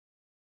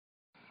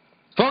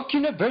Funk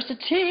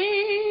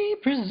University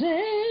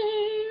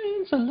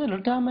presents a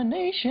little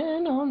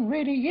domination on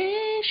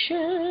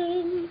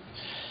radiation.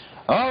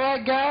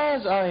 Alright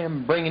guys, I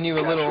am bringing you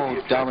a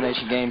little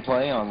domination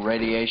gameplay on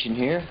radiation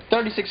here.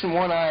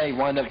 36-1 I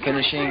wind up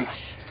finishing,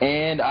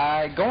 and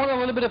I go on a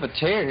little bit of a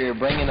tear here,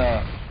 bringing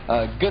a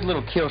good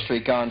little kill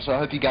streak on, so I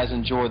hope you guys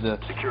enjoy the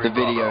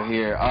video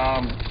here.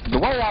 The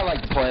way I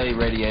like to play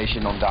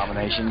radiation on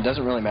domination,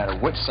 doesn't really matter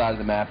which side of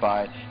the map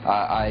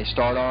I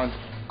start on.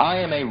 I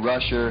am a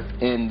rusher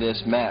in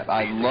this map.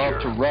 I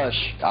love to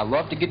rush. I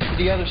love to get to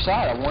the other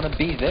side. I want to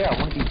be there. I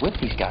want to be with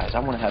these guys. I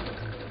want to have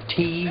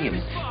tea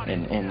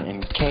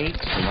and cakes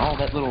and all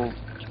that little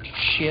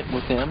shit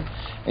with them,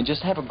 and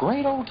just have a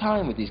great old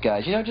time with these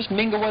guys. You know, just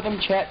mingle with them,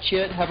 chat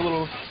shit, have a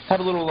little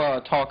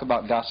talk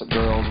about Gossip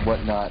Girls,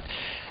 whatnot.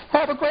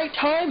 Have a great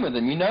time with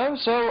them, you know.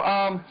 So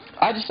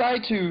I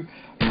decided to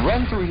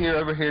run through here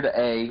over here to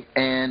A,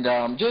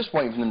 and just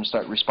waiting for them to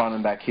start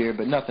responding back here,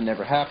 but nothing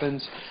ever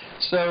happens.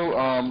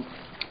 So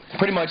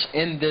pretty much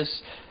in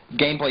this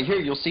gameplay here,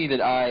 you'll see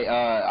that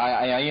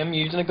I am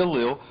using a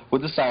Galil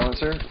with the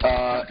silencer.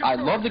 I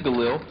love the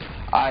Galil.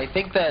 I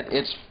think that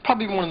it's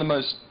probably one of the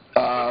most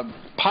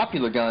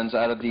popular guns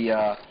out of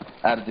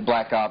the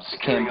Black Ops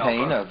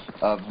campaign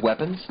of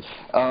weapons.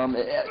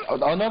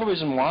 Another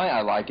reason why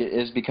I like it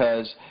is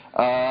because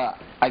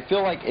I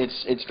feel like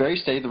it's very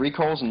steady. The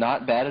recoil's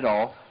not bad at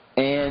all.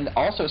 And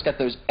also it's got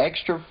those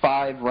extra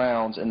 5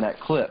 rounds in that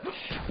clip,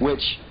 which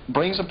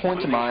brings a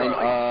point to mind.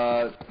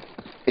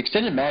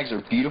 Extended mags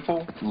are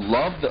beautiful.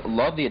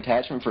 Love the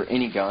attachment for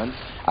any gun.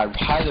 I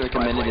highly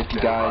recommend it if you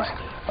guys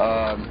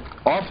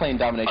are playing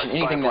domination.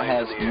 Anything that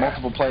has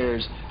multiple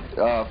players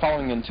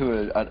following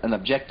into an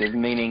objective,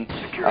 meaning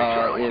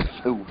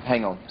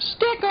hang on,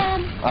 stick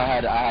 'em. I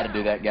had to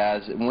do that,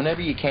 guys.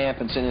 Whenever you camp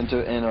and sit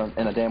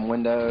in a damn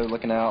window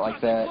looking out like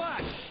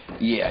that,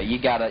 yeah, you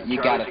gotta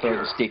throw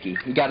the sticky.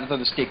 You gotta throw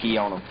the sticky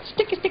on them.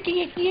 Sticky,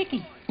 icky,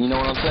 icky. You know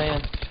what I'm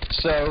saying?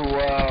 So,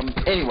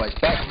 anyways,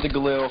 back to the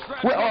Galil.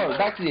 Well,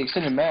 back to the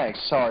extended mags.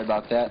 Sorry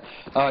about that.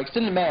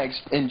 Extended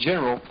mags in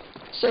general.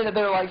 Say that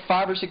there are like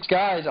 5 or 6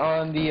 guys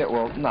on the,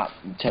 well, not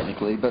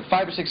technically, but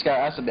 5 or 6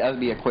 guys. That would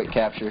be a quick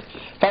capture.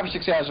 5 or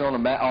 6 guys are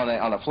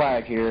on a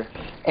flag here,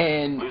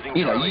 and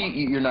you know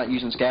you're not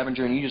using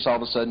scavenger, and you just all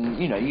of a sudden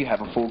you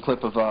have a full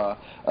clip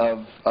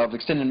of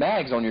extended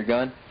mags on your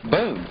gun.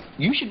 Boom!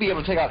 You should be able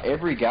to take out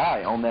every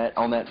guy on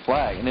that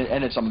flag,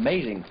 and it's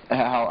amazing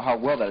how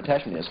well that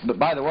attachment is. But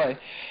by the way,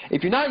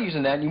 if you're not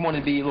using that and you want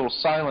to be a little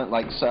silent,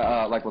 like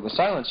with a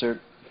silencer,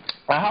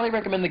 I highly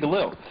recommend the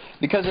Galil,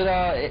 because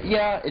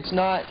it's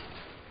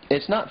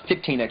not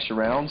 15 extra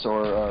rounds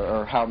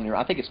or how many.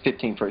 I think it's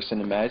 15 for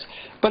extended mags,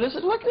 but it's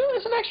an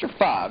extra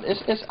 5.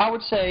 I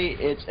would say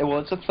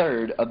it's a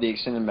third of the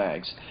extended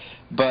mags,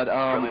 but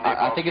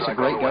I think it's a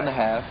great gun to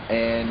have,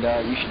 and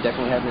you should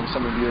definitely have it in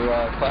some of your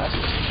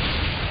classes.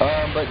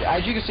 But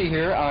as you can see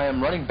here, I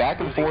am running back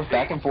and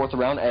forth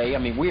around A. I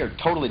mean, we are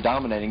totally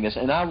dominating this,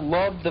 and I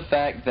love the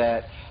fact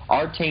that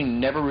our team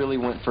never really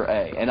went for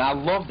A, and I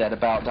love that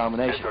about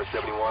domination.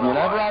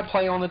 Whenever I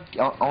play on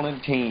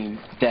a team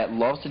that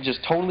loves to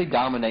just totally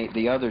dominate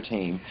the other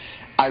team,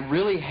 I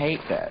really hate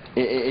that.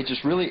 It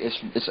just really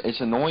it's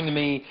annoying to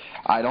me.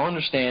 I don't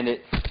understand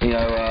it. You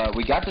know,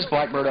 we got this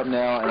Blackbird up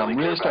now, and I'm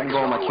really starting to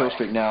go on my kill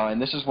streak now,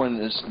 and this is when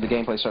the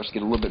gameplay starts to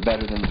get a little bit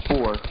better than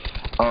before.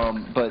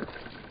 But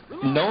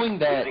knowing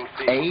that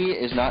A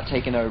is not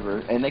taking over,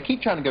 and they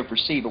keep trying to go for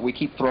C, but we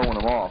keep throwing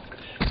them off.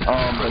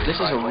 But this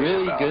is a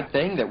really good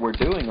thing that we're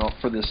doing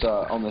for this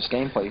on this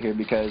gameplay here,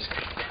 because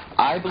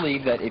I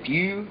believe that if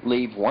you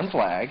leave one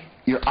flag,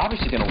 you're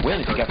obviously going to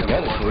win if you got the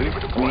other 2.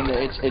 I mean,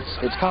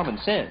 it's common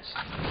sense.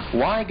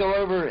 Why go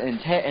over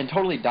and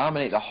totally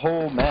dominate the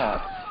whole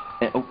map?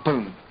 And, oh,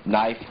 boom,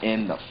 knife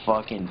in the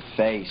fucking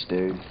face,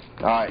 dude.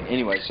 All right.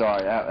 Anyway,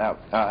 sorry. I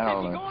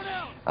don't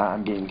know.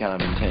 I'm getting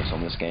kind of intense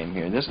on this game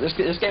here. This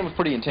game was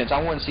pretty intense.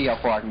 I want to see how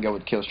far I can go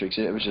with kill streaks.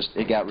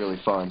 It got really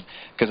fun,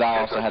 because I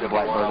also had the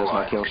Blackbird as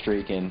my kill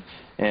streak, and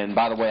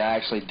by the way, I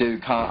actually do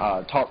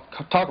talk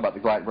about the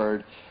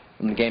Blackbird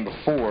in the game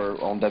before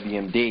on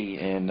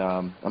WMD, and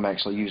I'm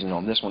actually using it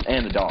on this one,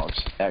 and the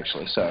dogs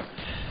actually. So,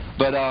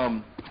 but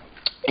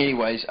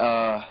anyways,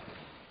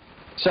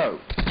 so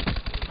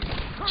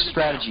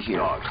strategy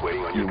here.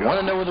 You want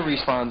to know where the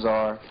respawns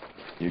are.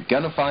 You're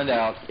going to find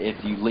out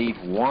if you leave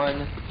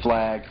one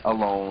flag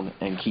alone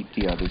and keep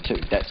the other 2.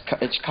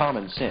 It's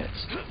common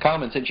sense.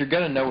 Common sense. You're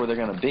going to know where they're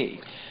going to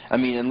be. I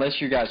mean, unless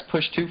you guys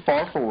push too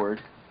far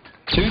forward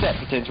to that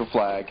potential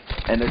flag,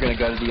 and they're going to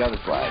go to the other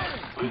flag.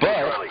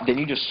 But then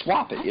you just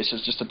swap it. It's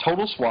just a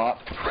total swap.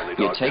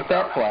 You take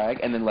that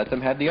flag and then let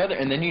them have the other,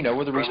 and then you know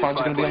where the respawns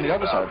are going to be on the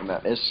other side of the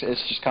map. It's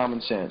just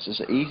common sense. It's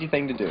an easy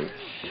thing to do.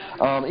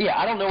 Yeah,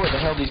 I don't know what the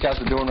hell these guys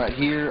are doing right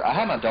here. I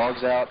had my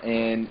dogs out,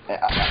 and I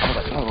was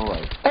like, oh,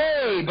 wait.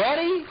 Hey,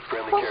 buddy.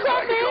 What's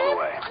up,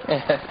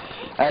 man?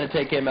 I had to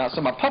take him out.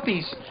 So my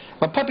puppies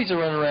are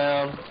running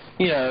around,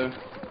 you know,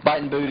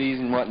 biting booties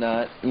and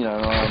whatnot, you know,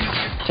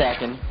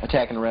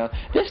 attacking around.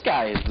 This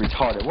guy is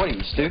retarded. What are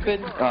you, stupid?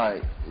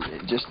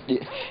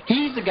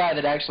 He's the guy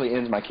that actually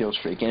ends my kill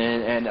streak,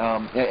 and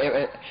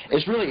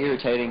it's really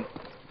irritating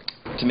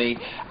to me.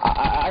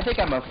 I think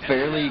I'm a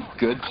fairly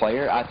good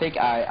player. I think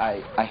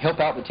I help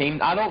out the team.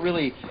 I don't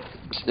really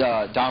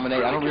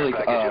dominate. I don't really.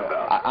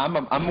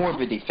 I'm more of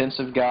a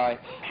defensive guy.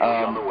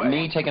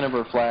 Me taking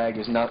over a flag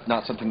is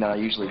not something that I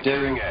usually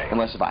do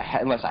unless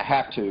I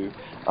have to.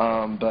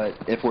 But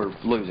if we're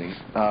losing,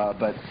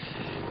 but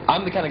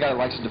I'm the kind of guy that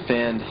likes to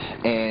defend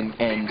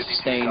and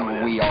sustain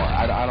where we are.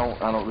 I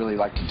don't really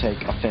like to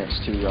take offense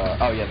to.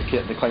 Oh yeah,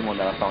 the claymore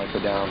that I finally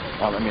put down.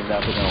 That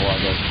I put down a while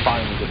ago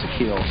finally gets a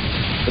kill.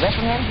 But that's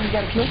what happens when you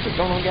got a kill streak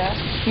going on, guys.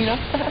 You know.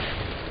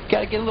 Got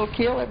to get a little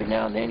kill every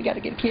now and then. You got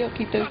to get a kill,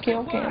 keep those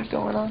kill cams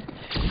going on.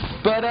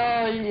 But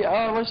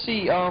let's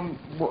see.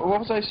 What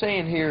was I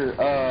saying here?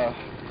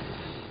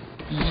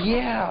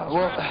 Yeah.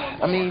 Well,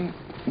 I mean,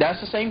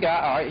 that's the same guy.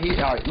 All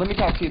right. Let me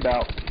talk to you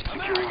about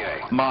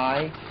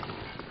my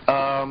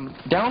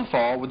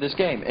downfall with this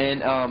game.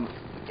 And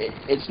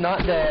it's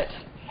not that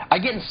I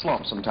get in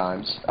slumps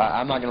sometimes.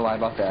 I'm not gonna lie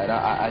about that.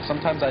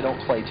 Sometimes I don't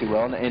play too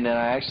well, and then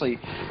I actually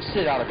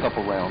sit out a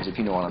couple rounds, if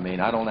you know what I mean.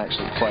 I don't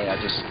actually play. I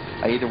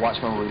either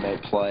watch my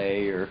roommate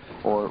play or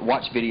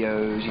watch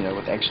videos, you know,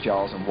 with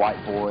X-Jaws and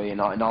White Boy and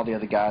all the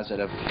other guys that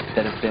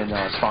have been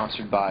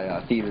sponsored by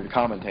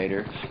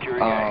TheaterToCommentator,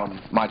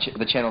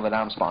 the channel that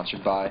I'm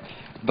sponsored by.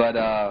 But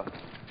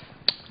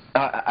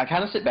I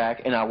kind of sit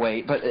back and I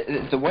wait. But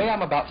the way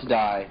I'm about to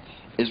die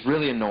is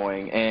really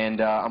annoying, and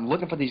I'm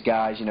looking for these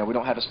guys. You know, we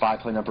don't have a spy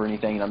plane up or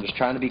anything, and I'm just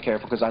trying to be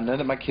careful because I know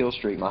that my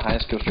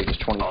highest kill streak is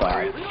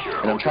 25,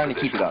 and I'm trying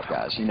to keep it up,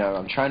 guys. You know,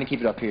 I'm trying to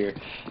keep it up here.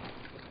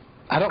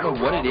 I don't know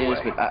what it is,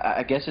 but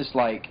I guess it's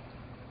like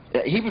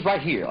he was right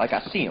here. Like,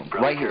 I see him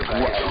right here.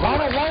 Why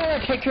don't I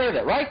take care of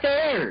that? Right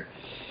there.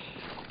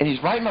 And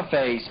he's right in my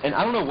face, and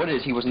I don't know what it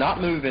is. He was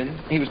not moving.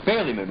 He was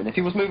barely moving. If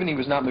he was moving, he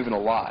was not moving a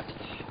lot.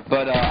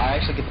 But I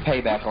actually get the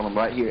payback on him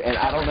right here, and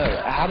I don't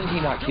know. How did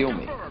he not kill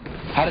me?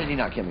 How did he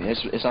not kill me?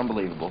 It's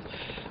unbelievable.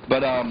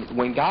 But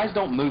when guys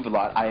don't move a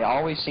lot, I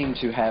always seem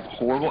to have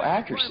horrible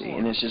accuracy,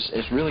 and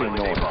it's really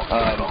annoying.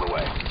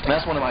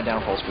 That's one of my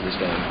downfalls for this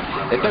game.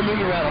 If they're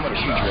moving around, I'm going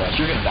to shoot your ass.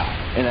 You're going to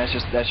die, and that's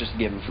just a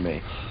given for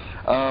me.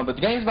 But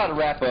the game's about to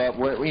wrap up.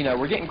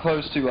 We're getting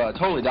close to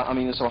totally down. I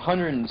mean, it's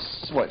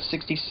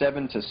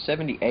 167 to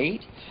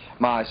 78.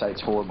 My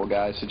eyesight's horrible,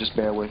 guys, so just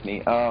bear with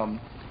me.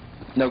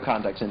 No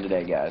contacts in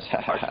today, guys.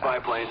 Our spy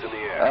planes in the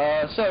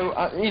air.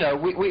 You know,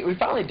 we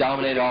finally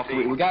dominated all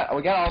three. We got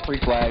all three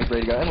flags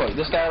ready to go. And look,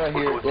 this guy right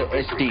here,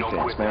 it's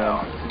defense,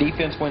 man.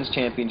 Defense wins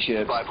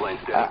championships.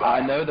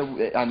 I know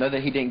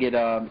that he didn't get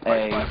A,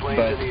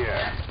 but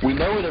we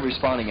know where they're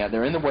respawning at.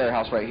 They're in the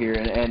warehouse right here,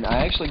 and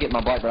I actually get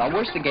my blackbird. I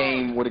wish the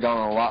game would have gone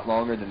on a lot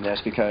longer than this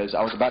because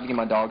I was about to get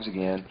my dogs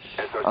again.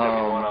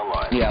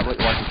 Yeah, look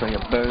like this right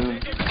here. Boom,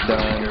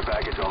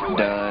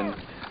 done.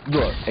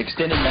 Look,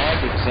 extended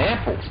mag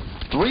example.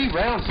 3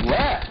 rounds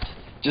left.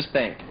 Just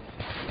think,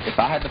 if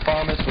I had the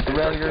farmers with the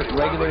regular,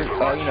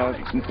 you know,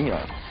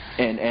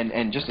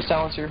 and just a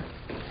silencer,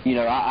 you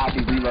know, I'd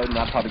be reloading.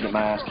 I'd probably get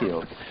my ass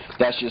killed.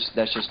 That's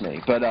just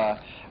me. But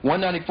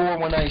 194,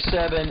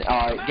 197.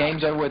 All right,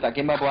 game's over with. I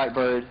get my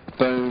blackbird.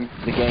 Boom,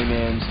 the game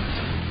ends.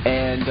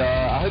 And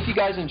I hope you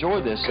guys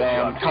enjoyed this.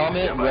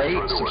 Comment,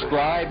 rate,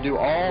 subscribe, do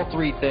all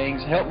 3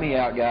 things. Help me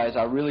out, guys.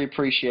 I really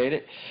appreciate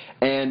it.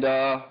 And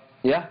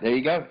yeah, there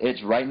you go.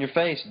 It's right in your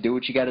face. Do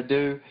what you got to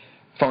do.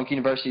 Funk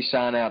University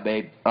sign out,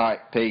 babe. All right,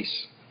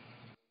 peace.